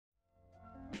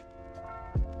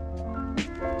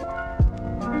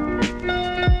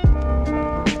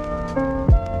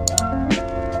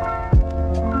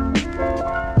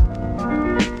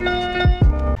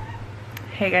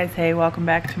Hey guys, hey, welcome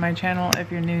back to my channel.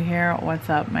 If you're new here, what's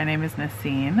up? My name is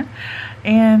Nassim,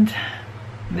 and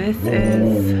this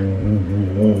is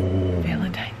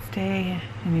Valentine's Day,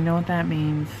 and you know what that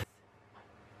means.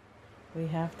 We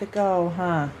have to go,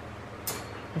 huh?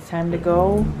 It's time to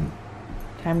go.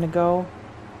 Time to go.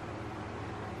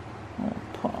 Oh,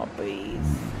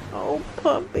 puppies. Oh,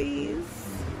 puppies.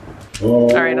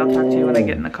 Alright, I'll talk to you when I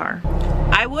get in the car.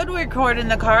 I would record in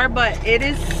the car, but it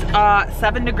is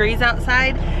 7 degrees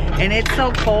outside, and it's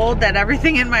so cold that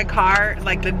everything in my car,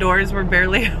 like the doors were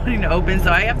barely open, so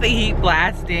I have the heat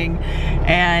blasting,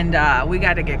 and we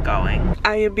gotta get going.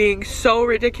 I am being so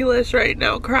ridiculous right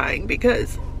now, crying,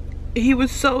 because he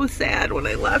was so sad when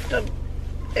I left him,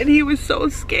 and he was so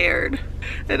scared,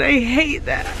 and I hate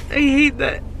that. I hate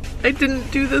that I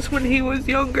didn't do this when he was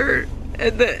younger,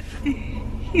 and that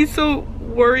he's so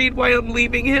worried why I'm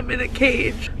leaving him in a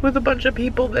cage with a bunch of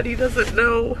people that he doesn't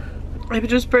know. It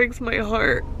just breaks my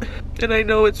heart. And I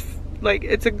know it's like,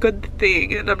 it's a good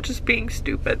thing and I'm just being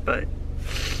stupid, but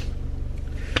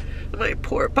my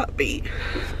poor puppy.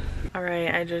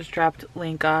 Alright, I just dropped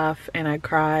Link off and I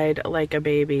cried like a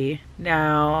baby.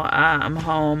 Now I'm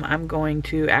home. I'm going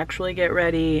to actually get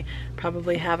ready,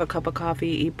 probably have a cup of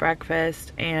coffee, eat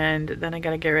breakfast, and then I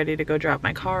gotta get ready to go drop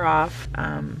my car off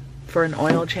for an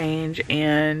oil change,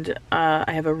 and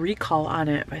I have a recall on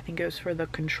it. I think it was for the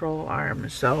control arm,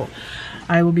 so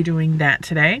I will be doing that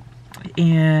today.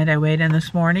 And I weighed in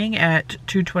this morning at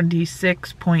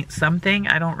 226 point something.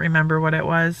 I don't remember what it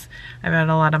was. I've had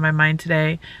a lot on my mind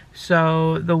today.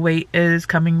 So the weight is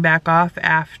coming back off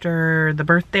after the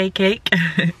birthday cake.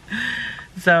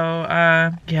 So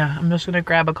yeah, I'm just gonna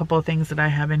grab a couple of things that I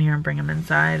have in here and bring them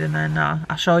inside, and then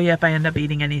I'll show you if I end up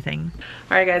eating anything.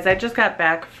 All right guys, I just got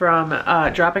back from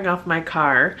dropping off my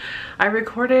car. I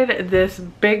recorded this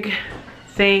big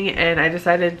thing and I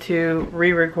decided to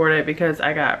re-record it because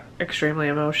I got extremely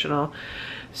emotional.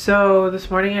 So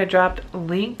this morning I dropped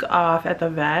Link off at the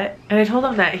vet, and I told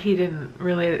him that he didn't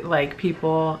really like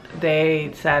people.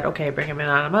 They said, okay, bring him in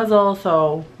on a muzzle,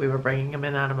 so we were bringing him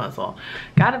in on a muzzle.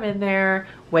 Got him in there,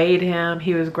 weighed him,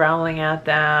 he was growling at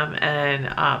them,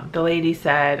 and the lady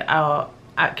said, oh,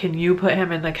 can you put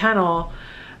him in the kennel?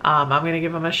 I'm gonna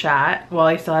give him a shot while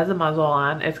he still has a muzzle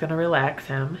on. It's gonna relax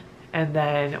him. And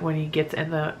then when he gets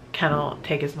in the kennel,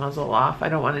 take his muzzle off. I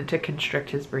don't want it to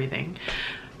constrict his breathing.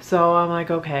 So I'm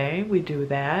like, okay, we do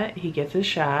that. He gets his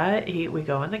shot. We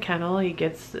go in the kennel. He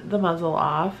gets the muzzle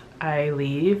off. I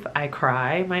leave. I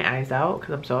cry my eyes out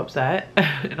because I'm so upset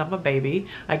and I'm a baby.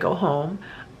 I go home.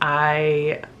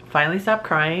 I finally stop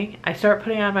crying. I start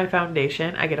putting on my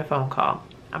foundation. I get a phone call.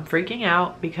 I'm freaking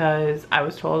out because I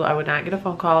was told I would not get a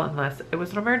phone call unless it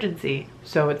was an emergency.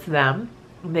 So it's them.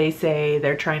 They say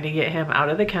they're trying to get him out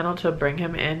of the kennel to bring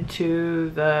him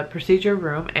into the procedure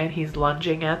room, and he's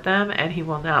lunging at them and he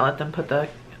will not let them put the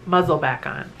muzzle back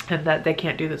on, and that they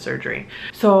can't do the surgery.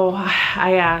 So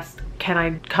I asked, can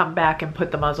I come back and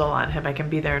put the muzzle on him? I can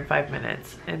be there in 5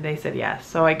 minutes. And they said yes.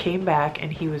 So I came back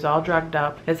and he was all drugged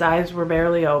up. His eyes were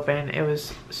barely open. It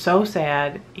was so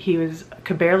sad. He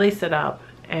could barely sit up,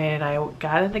 and I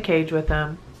got in the cage with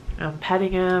him. I'm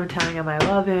petting him, telling him I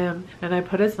love him, and I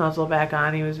put his muzzle back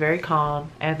on. He was very calm,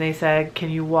 and they said,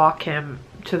 can you walk him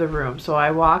to the room? So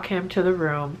I walk him to the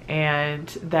room, and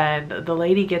then the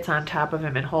lady gets on top of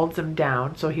him and holds him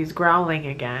down, so he's growling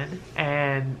again,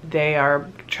 and they are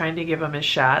trying to give him his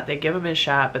shot. They give him his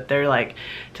shot, but they're like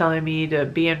telling me to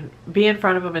be in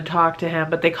front of him and talk to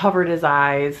him, but they covered his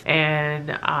eyes, and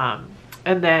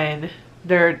then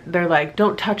they're like,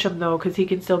 don't touch him though, because he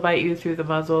can still bite you through the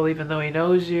muzzle even though he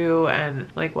knows you, and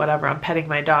like whatever. I'm petting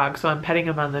my dog, so I'm petting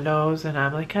him on the nose, and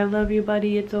I'm like, I love you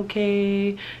buddy, it's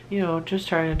okay, you know, just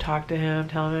trying to talk to him,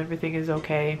 tell him everything is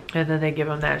okay. And then they give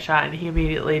him that shot, and he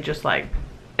immediately just like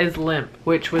is limp,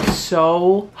 which was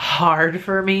so hard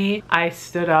for me. I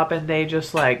stood up and they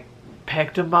just like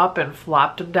picked him up and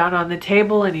flopped him down on the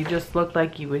table, and he just looked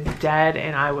like he was dead,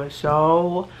 and I was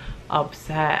so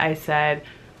upset. I said,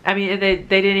 I mean, they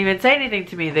didn't even say anything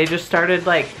to me. They just started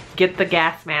like, get the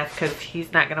gas mask because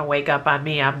he's not gonna wake up on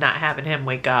me. I'm not having him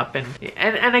wake up, and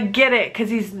I get it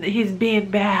because he's being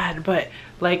bad, but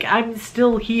like I'm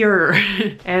still here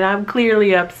and I'm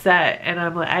clearly upset, and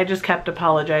I'm like, I just kept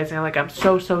apologizing. I'm like, I'm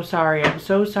so sorry. I'm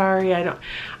so sorry. I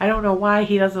don't know why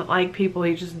he doesn't like people.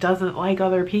 He just doesn't like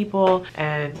other people.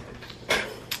 And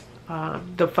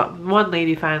the one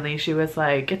lady finally, she was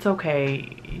like, it's okay,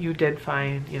 you did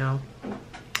fine, you know.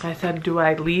 I said, do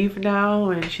I leave now?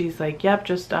 And she's like, yep,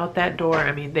 just out that door.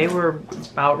 I mean, they were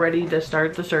about ready to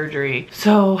start the surgery.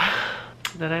 So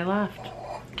then I left.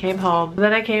 came home.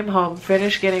 Then I came home,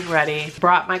 finished getting ready,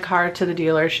 brought my car to the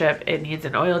dealership. It needs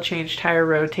an oil change, tire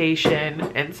rotation,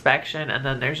 inspection, and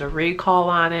then there's a recall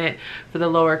on it for the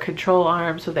lower control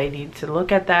arm, so they need to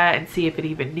look at that and see if it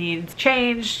even needs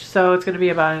changed. So it's gonna be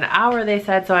about an hour, they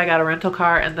said, so I got a rental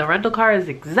car, and the rental car is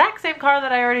the exact same car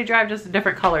that I already drive, just a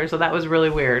different color, so that was really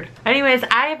weird. Anyways,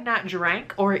 I have not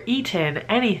drank or eaten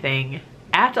anything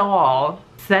at all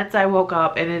since I woke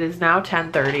up, and it is now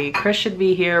 10:30. Chris should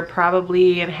be here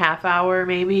probably in a half hour,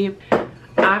 maybe.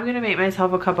 I'm gonna make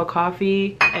myself a cup of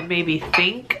coffee and maybe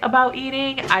think about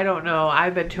eating. I don't know.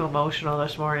 I've been too emotional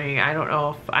this morning. I don't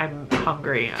know if I'm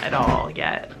hungry at all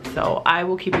yet. So I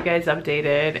will keep you guys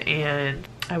updated, and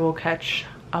I will catch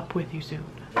up with you soon.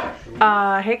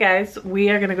 Hey guys, we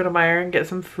are gonna go to Meijer and get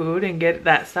some food and get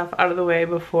that stuff out of the way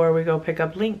before we go pick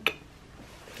up Link.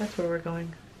 That's where we're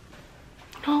going.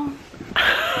 Home.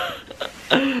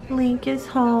 Link is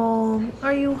home.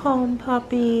 Are you home,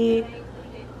 puppy?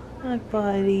 Hi,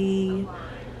 buddy.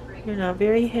 You're not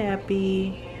very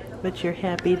happy, but you're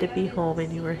happy to be home,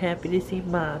 and you were happy to see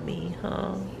mommy,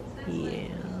 huh? Yeah.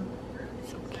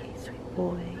 It's okay, sweet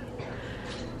boy.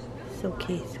 It's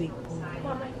okay, sweet boy.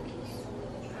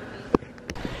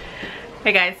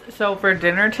 Hey guys, so for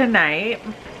dinner tonight,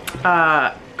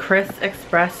 Chris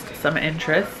expressed some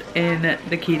interest in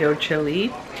the keto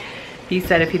chili. He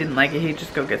said if he didn't like it, he'd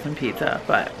just go get some pizza,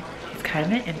 but he's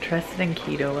kind of interested in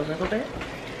keto a little bit.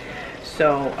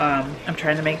 So I'm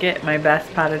trying to make it my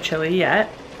best pot of chili yet.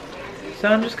 So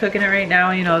I'm just cooking it right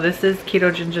now. You know, this is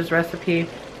Keto Ginger's recipe.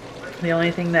 The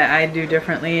only thing that I do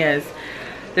differently is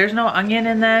there's no onion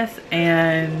in this,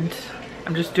 and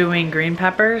I'm just doing green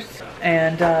peppers.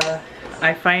 And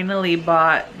I finally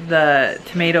bought the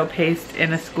tomato paste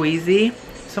in a squeezy.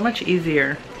 So much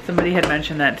easier. Somebody had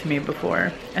mentioned that to me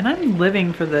before. And I'm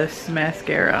living for this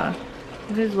mascara.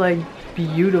 It is like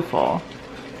beautiful.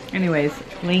 Anyways,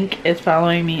 Link is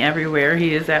following me everywhere.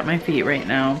 He is at my feet right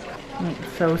now.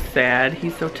 It's so sad.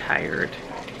 He's so tired.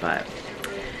 But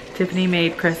Tiffany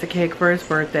made Chris a cake for his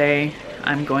birthday.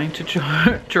 I'm going to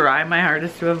try my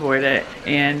hardest to avoid it.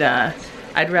 And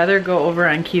I'd rather go over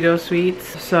on keto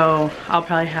sweets. So I'll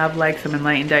probably have like some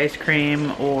enlightened ice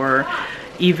cream, or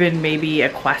even maybe a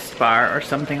Quest bar or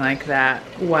something like that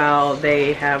while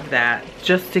they have that,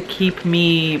 just to keep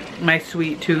my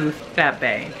sweet tooth at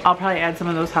bay. I'll probably add some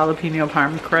of those jalapeno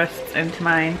parm crisps into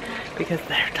mine because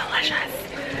they're delicious.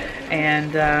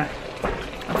 And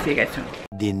I'll see you guys soon.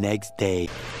 The next day.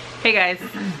 Hey guys,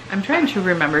 I'm trying to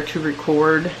remember to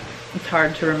record. It's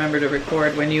hard to remember to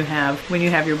record when you have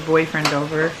your boyfriend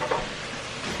over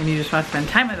and you just want to spend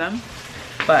time with them.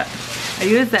 But I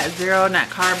used that zero net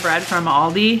carb bread from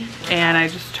Aldi, and I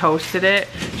just toasted it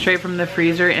straight from the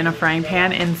freezer in a frying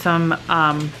pan in some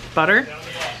butter.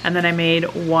 And then I made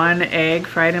 1 egg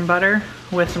fried in butter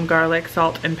with some garlic,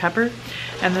 salt, and pepper.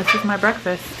 And this is my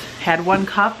breakfast. Had 1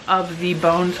 cup of the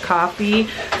Bones Coffee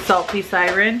Salty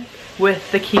Siren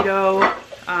with the keto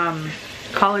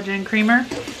collagen creamer.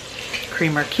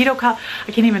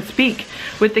 I can't even speak.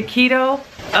 With the keto,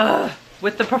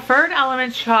 with the Preferred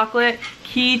Elements chocolate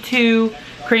KETO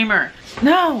creamer.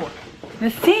 No,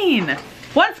 Naseen,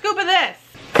 1 scoop of this.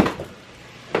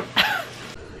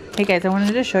 Hey guys, I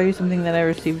wanted to show you something that I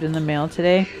received in the mail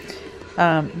today.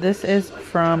 This is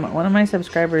from one of my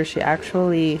subscribers. She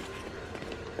actually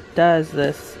sells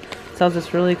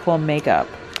this really cool makeup.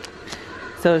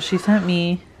 So she sent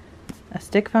me a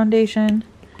stick foundation,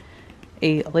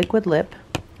 a liquid lip,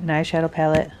 an eyeshadow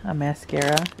palette, a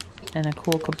mascara, and a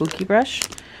cool kabuki brush.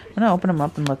 I'm gonna open them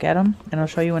up and look at them, and I'll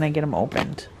show you when I get them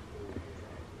opened.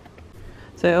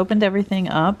 So I opened everything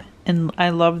up, and I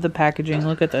love the packaging.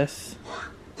 Look at this.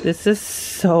 This is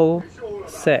so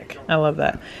sick. I love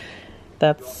that.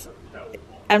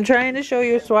 I'm trying to show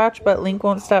you a swatch, but Link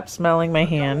won't stop smelling my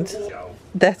hand.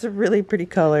 That's a really pretty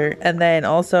color. And then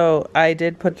also I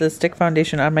did put the stick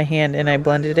foundation on my hand and I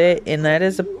blended it, and that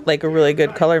is like a really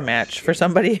good color match for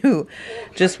somebody who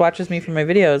just watches me for my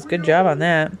videos. Good job on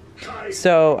that.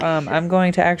 So I'm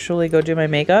going to actually go do my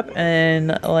makeup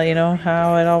and let you know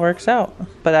how it all works out.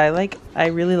 But I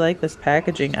really like this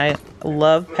packaging. I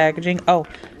love packaging. Oh,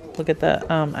 look at the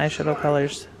eyeshadow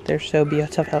colors. They're so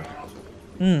beautiful.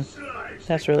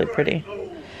 That's really pretty.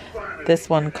 This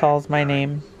one calls my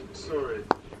name.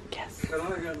 Yes.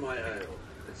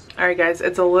 Alright guys,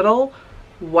 it's a little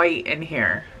white in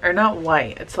here. Or not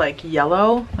white, it's like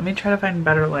yellow. Let me try to find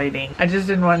better lighting. I just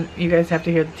didn't want you guys to have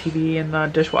to hear the TV and the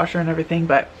dishwasher and everything,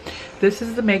 but this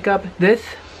is the makeup. This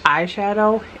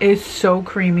eyeshadow is so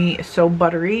creamy, so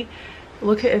buttery.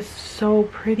 Look at it, it's so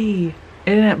pretty.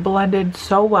 And it blended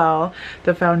so well.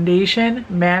 The foundation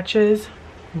matches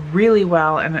really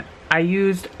well, and I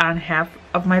used on half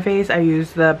of my face, I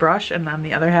used the brush, and on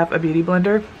the other half a beauty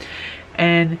blender.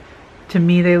 And to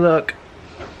me they look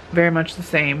very much the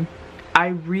same. I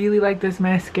really like this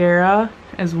mascara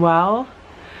as well.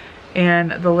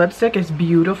 And the lipstick is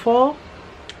beautiful.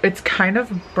 It's kind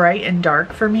of bright and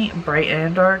dark for me. Bright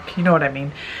and dark, you know what I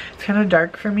mean. It's kind of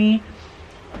dark for me.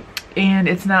 And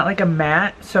it's not like a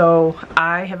matte, so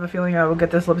I have a feeling I will get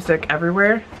this lipstick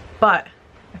everywhere. But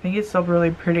I think it's still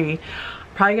really pretty.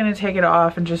 I'm probably gonna take it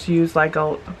off and just use like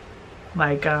a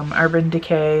Urban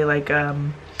Decay, like a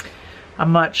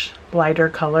much lighter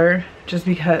color, just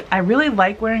because I really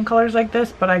like wearing colors like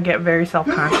this, but I get very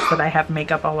self-conscious that I have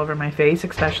makeup all over my face,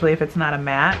 especially if it's not a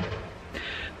matte.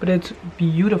 But it's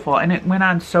beautiful, and it went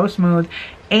on so smooth,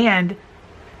 and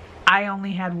I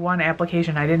only had one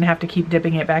application. I didn't have to keep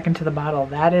dipping it back into the bottle.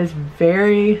 That is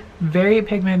very, very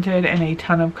pigmented and a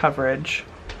ton of coverage.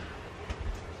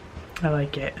 I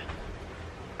like it.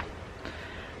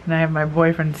 And I have my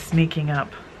boyfriend sneaking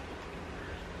up.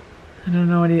 I don't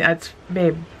know what that's,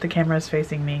 babe, the camera is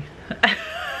facing me.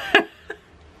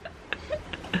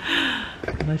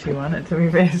 Unless you want it to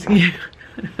be facing you.